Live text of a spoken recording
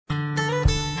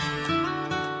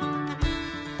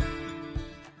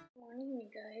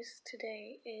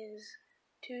Today is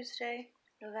Tuesday,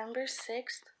 November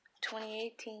 6th,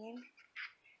 2018.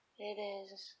 It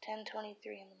is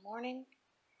 10:23 in the morning,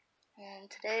 and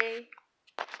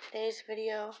today's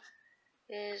video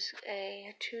is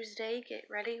a Tuesday get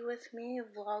ready with me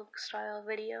vlog style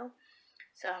video.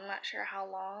 So I'm not sure how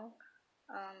long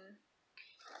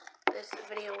this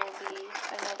video will be.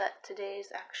 I know that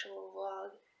today's actual vlog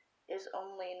is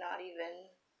only not even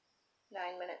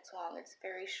 9 minutes long. It's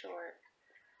very short.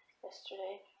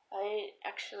 Yesterday I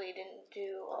actually didn't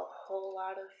do a whole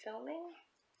lot of filming.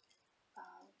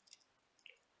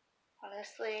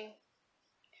 Honestly,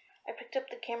 I picked up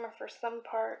the camera for some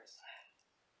parts,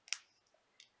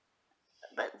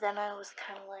 but then I was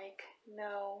kind of like,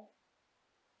 no,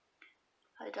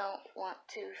 I don't want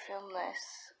to film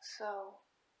this. So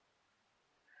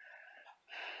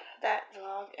that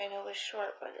vlog, I know, was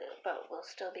short, but will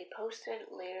still be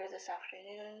posted later this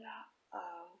afternoon.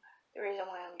 The reason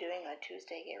why I'm doing a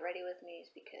Tuesday get ready with me is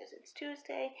because it's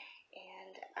Tuesday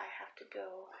and I have to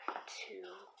go to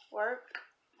work.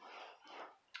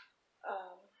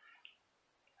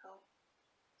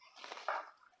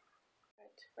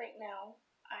 But right now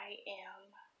I am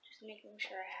just making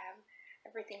sure I have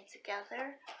everything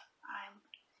together. I'm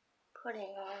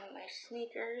putting on my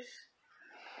sneakers.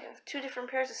 I have two different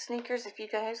pairs of sneakers. If you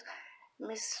guys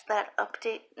missed that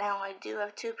update, now I do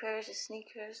have two pairs of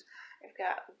sneakers. I've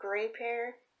got a gray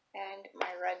pair and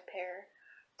my red pair.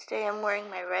 Today I'm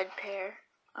wearing my red pair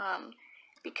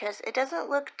because it doesn't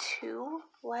look too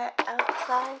wet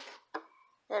outside.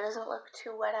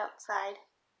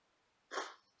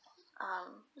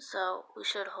 So we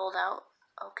should hold out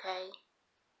okay.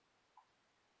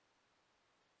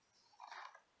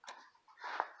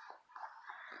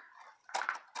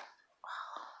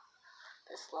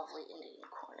 This lovely Indian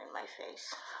corn in my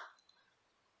face.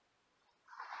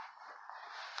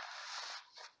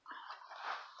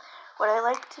 What I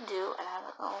like to do, and I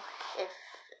don't know if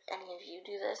any of you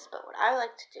do this, but what I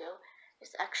like to do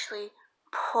is actually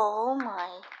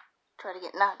try to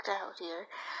get knocked out here.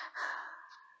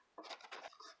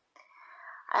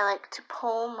 I like to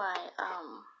pull my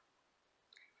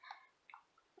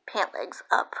pant legs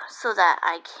up so that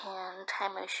I can tie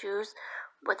my shoes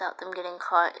without them getting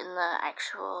caught in the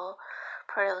actual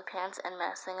part of the pants and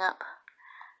messing up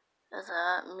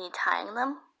me tying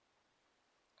them.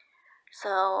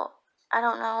 So I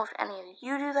don't know if any of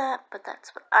you do that, but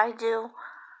that's what I do.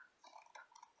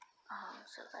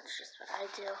 So that's just what I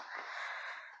do.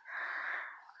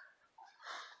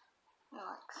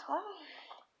 Next one.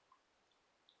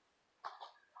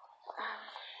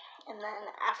 And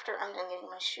then after I'm done getting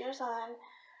my shoes on,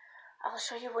 I'll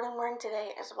show you what I'm wearing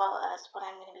today, as well as what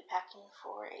I'm going to be packing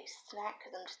for a snack,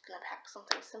 because I'm just going to pack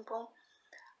something simple.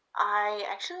 I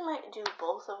actually might do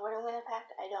both of what I'm going to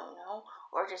pack, I don't know,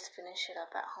 or just finish it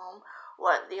up at home.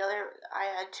 I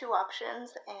had two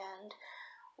options, and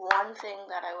one thing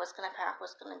that I was going to pack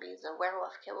was going to be the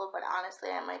werewolf kibble, but honestly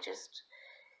I might just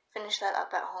finish that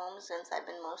up at home since I've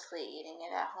been mostly eating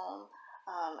it at home,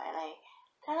 and I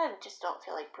kind of just don't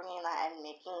feel like bringing that and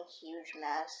making a huge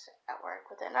mess at work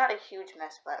with it. Not a huge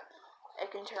mess, but it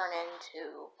can turn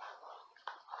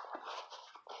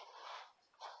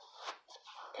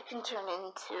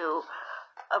into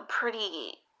a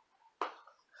pretty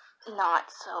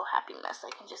not so happy mess.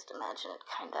 I can just imagine it,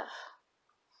 kind of.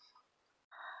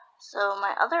 So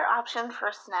my other option for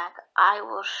a snack I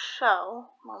will show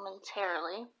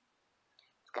momentarily.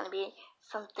 It's going to be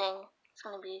something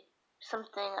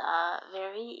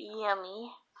very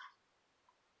yummy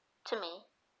to me.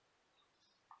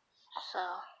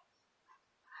 So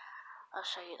I'll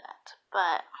show you that.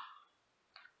 But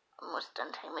I'm almost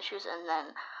done tying my shoes, and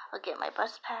then I'll get my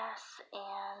bus pass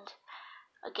and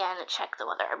again check the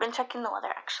weather. I've been checking the weather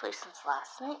actually since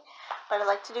last night, but I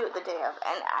like to do it the day of.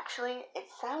 And actually it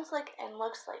sounds like and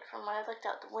looks like, from when I looked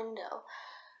out the window,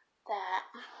 that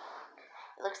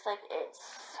it looks like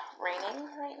it's raining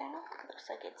right now. It looks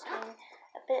like it's doing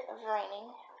a bit of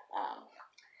raining.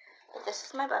 But this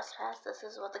is my bus pass. This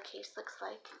is what the case looks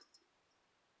like.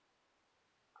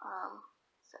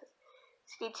 It says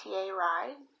CTA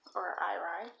ride, or I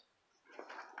ride.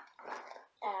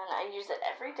 And I use it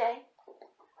every day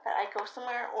that I go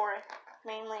somewhere, or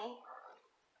mainly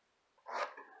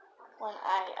when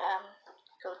I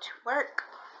go to work.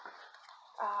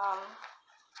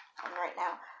 And right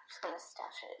now I'm just going to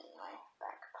stash it in my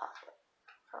back pocket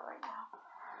for right now.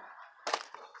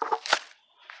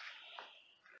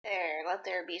 Let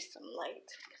there be some light,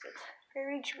 because it's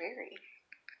very dreary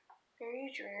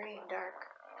and dark.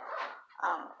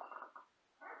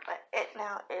 But it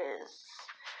now is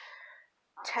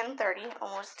 10:30,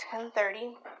 almost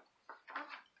 10:30,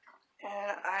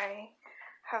 and I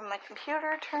have my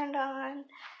computer turned on,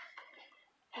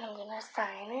 and I'm gonna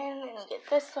sign in and get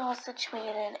this all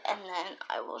situated, and then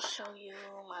I will show you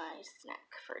my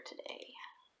snack for today.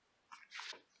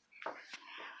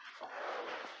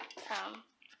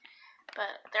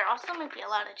 But there also might be a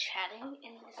lot of chatting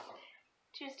in this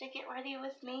Tuesday Get Ready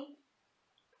with me,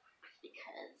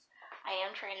 because I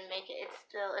am trying to make it,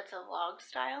 it's a vlog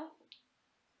style.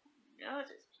 No,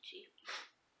 it's itchy.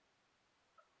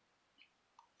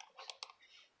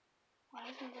 Why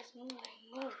isn't this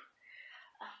moving? Move.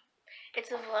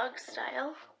 It's a vlog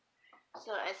style,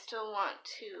 so I still want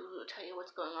to tell you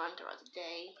what's going on throughout the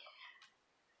day.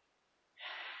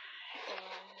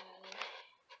 And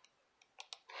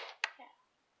yeah.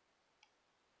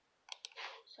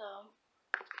 So,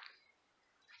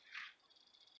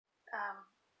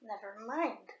 never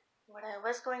mind. What I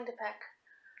was going to pack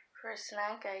for a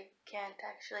snack, I can't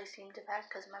actually seem to pack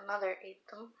because my mother ate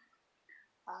them.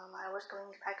 I was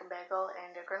going to pack a bagel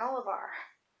and a granola bar,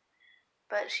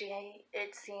 but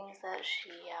it seems that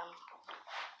she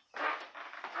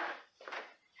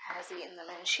has eaten them,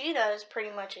 and she does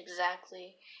pretty much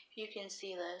exactly, if you can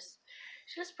see this,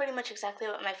 she does pretty much exactly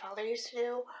what my father used to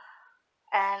do,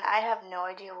 and I have no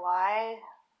idea why,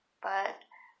 but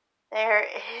there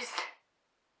is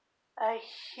a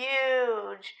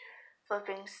huge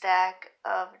flipping stack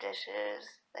of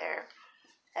dishes there,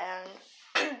 and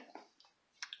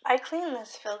I clean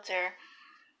this filter,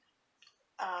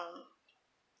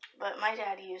 but my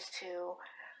dad used to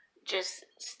just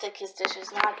stick his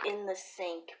dishes not in the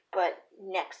sink, but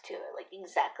next to it, like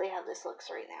exactly how this looks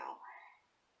right now.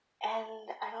 And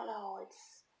I don't know,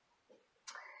 it's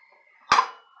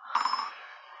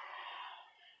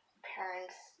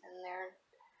parents and their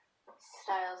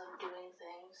styles of doing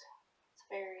things. It's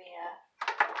very,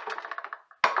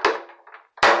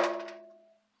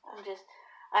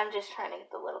 I'm just trying to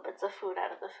get the little bits of food out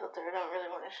of the filter. I don't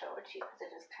really want to show it to you because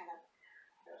it is kind of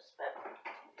gross, but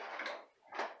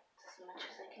it's as much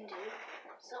as I can do.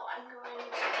 So I'm going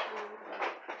to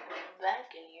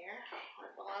back in here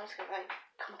where it belongs because I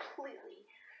completely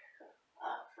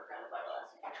forgot about it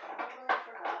last night. Totally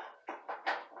forgot.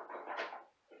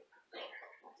 There,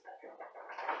 that's better.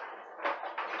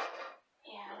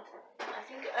 And I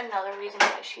think another reason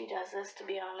why she does this, to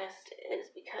be honest, is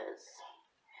because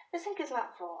the sink is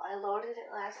not full. I loaded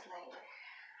it last night,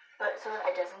 but so that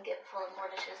it doesn't get full of more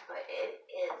dishes, but it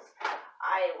is,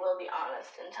 I will be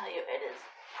honest and tell you, it is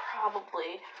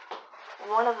probably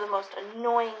one of the most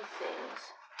annoying things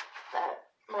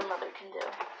that my mother can do.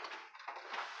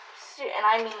 And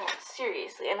I mean that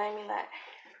seriously, and I mean that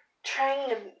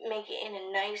trying to make it in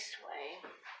a nice way.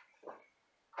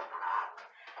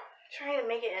 Trying to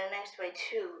make it in a nice way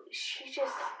too. She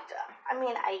just, I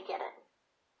mean, I get it.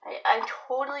 I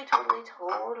totally understand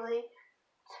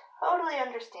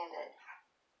it.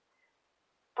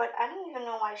 But I don't even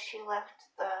know why she left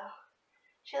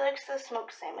she likes the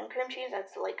smoked salmon cream cheese.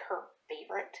 That's like her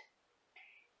favorite.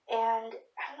 And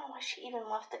I don't know why she even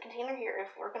left the container here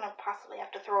if we're going to possibly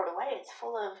have to throw it away. It's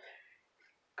full of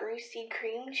greasy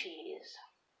cream cheese.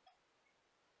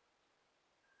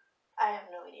 I have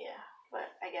no idea.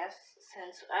 But I guess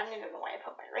since, I don't even know why I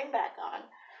put my ring back on.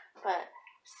 But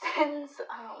since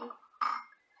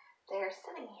they're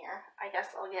sitting here, I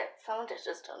guess I'll get some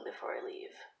dishes done before I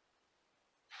leave.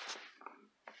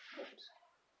 Oops.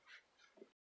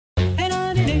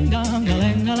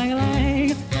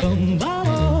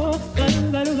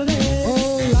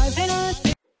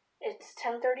 It's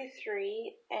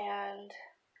 10:33 and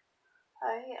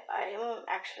I am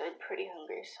actually pretty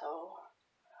hungry, so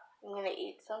I'm gonna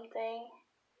eat something.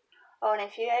 Oh, and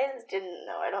if you guys didn't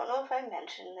know, I don't know if I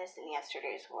mentioned this in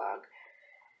yesterday's vlog,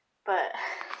 but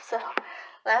so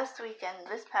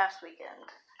this past weekend,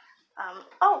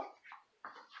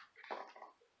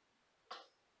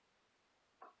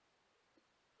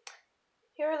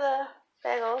 here are the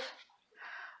bagels.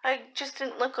 I just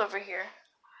didn't look over here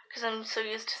because I'm so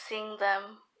used to seeing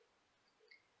them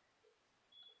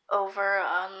over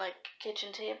on the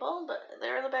kitchen table, but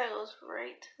there are the bagels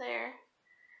right there.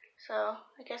 So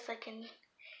I guess I can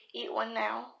eat one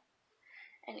now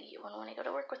and eat one when I go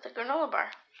to work with the granola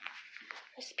bar.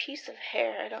 This piece of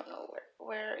hair, I don't know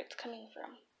where it's coming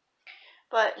from.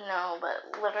 But no,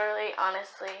 but literally,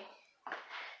 honestly,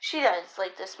 she does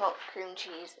like the smoked cream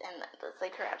cheese, and that's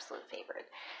like her absolute favorite.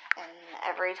 And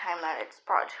every time that it's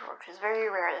brought to her, which is very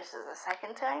rare, this is the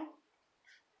second time.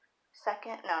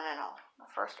 No, the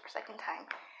first or second time.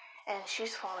 And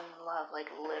she's fallen in love,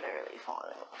 like literally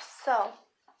fallen in love. So,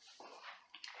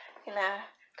 I'm gonna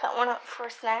cut one up for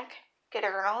a snack, get a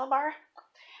granola bar,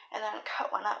 and then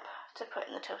cut one up to put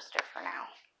in the toaster for now.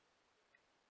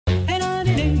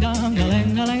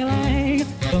 Ring-a-ling-a-ling,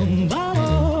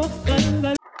 boom-ba-bo,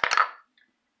 ba-ba.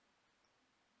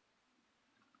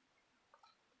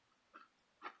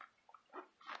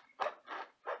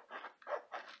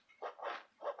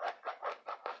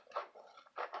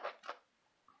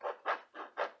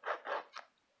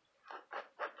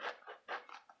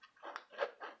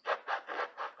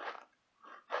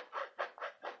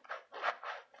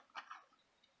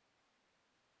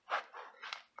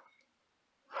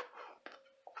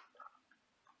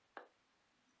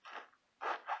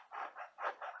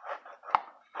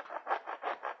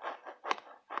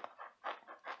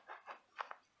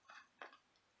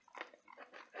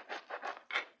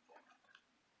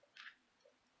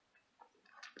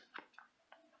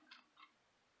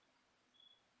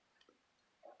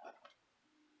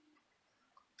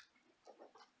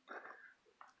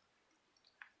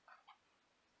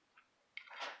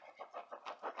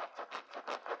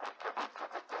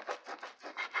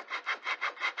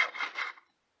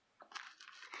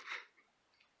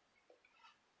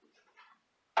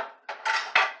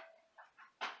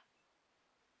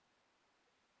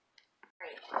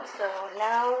 So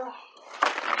now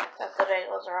that the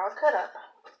bagels are all cut up,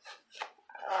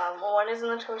 one is in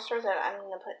the toaster that I'm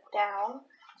going to put down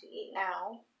to eat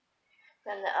now.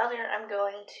 Then the other I'm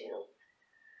going to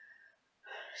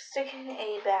stick in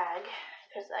a bag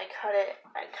because I cut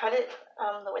it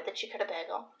the way that you cut a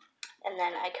bagel, and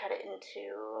then I cut it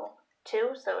into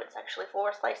 2, so it's actually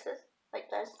 4 slices like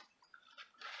this.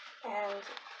 And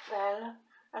then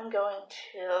I'm going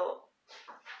to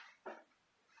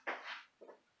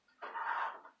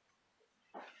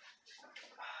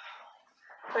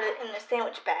put it in a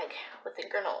sandwich bag with a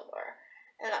granola bar,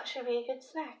 and that should be a good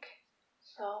snack.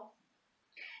 So,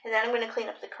 and then I'm going to clean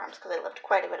up the crumbs because I left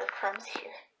quite a bit of crumbs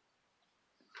here.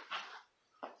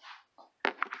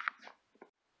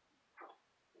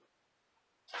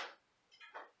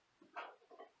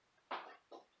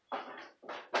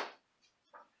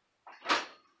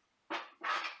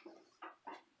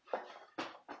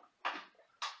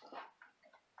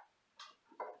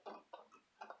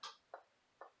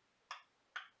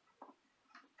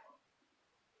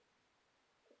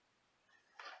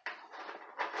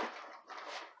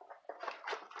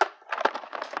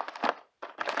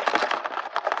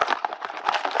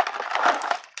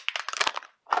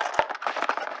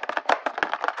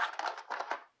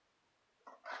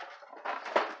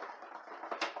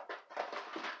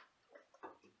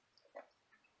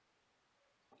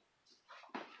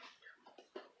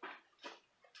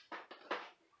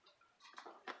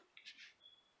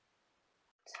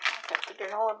 The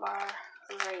granola bar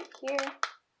right here.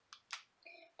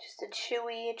 Just a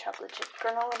chewy chocolate chip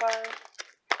granola bar.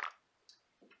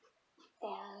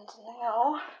 And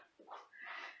now,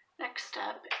 next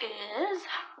up is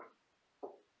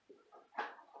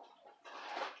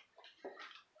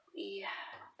the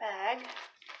bag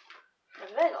for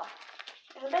the bagel.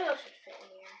 And the bagel should fit in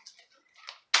here.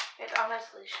 It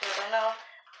honestly should. I know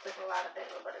it's like a lot of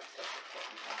bagel, but it still should fit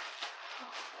in here.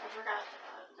 Oh, I forgot to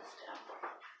put this down.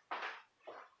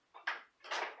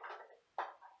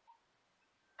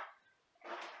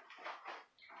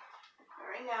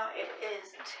 Right now it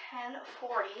is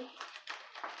 10:40,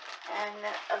 and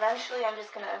eventually I'm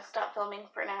just gonna stop filming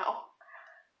for now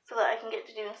so that I can get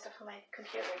to doing stuff on my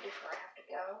computer before I have to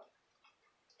go,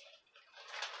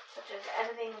 such as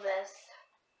editing this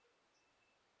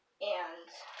and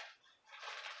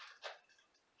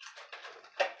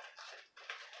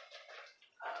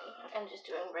just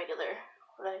doing what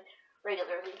I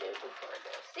regularly do before I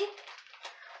go. See?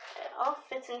 It all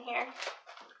fits in here.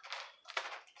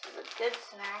 This is a good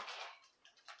snack.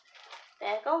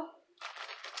 Bagel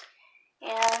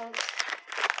and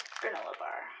granola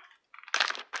bar.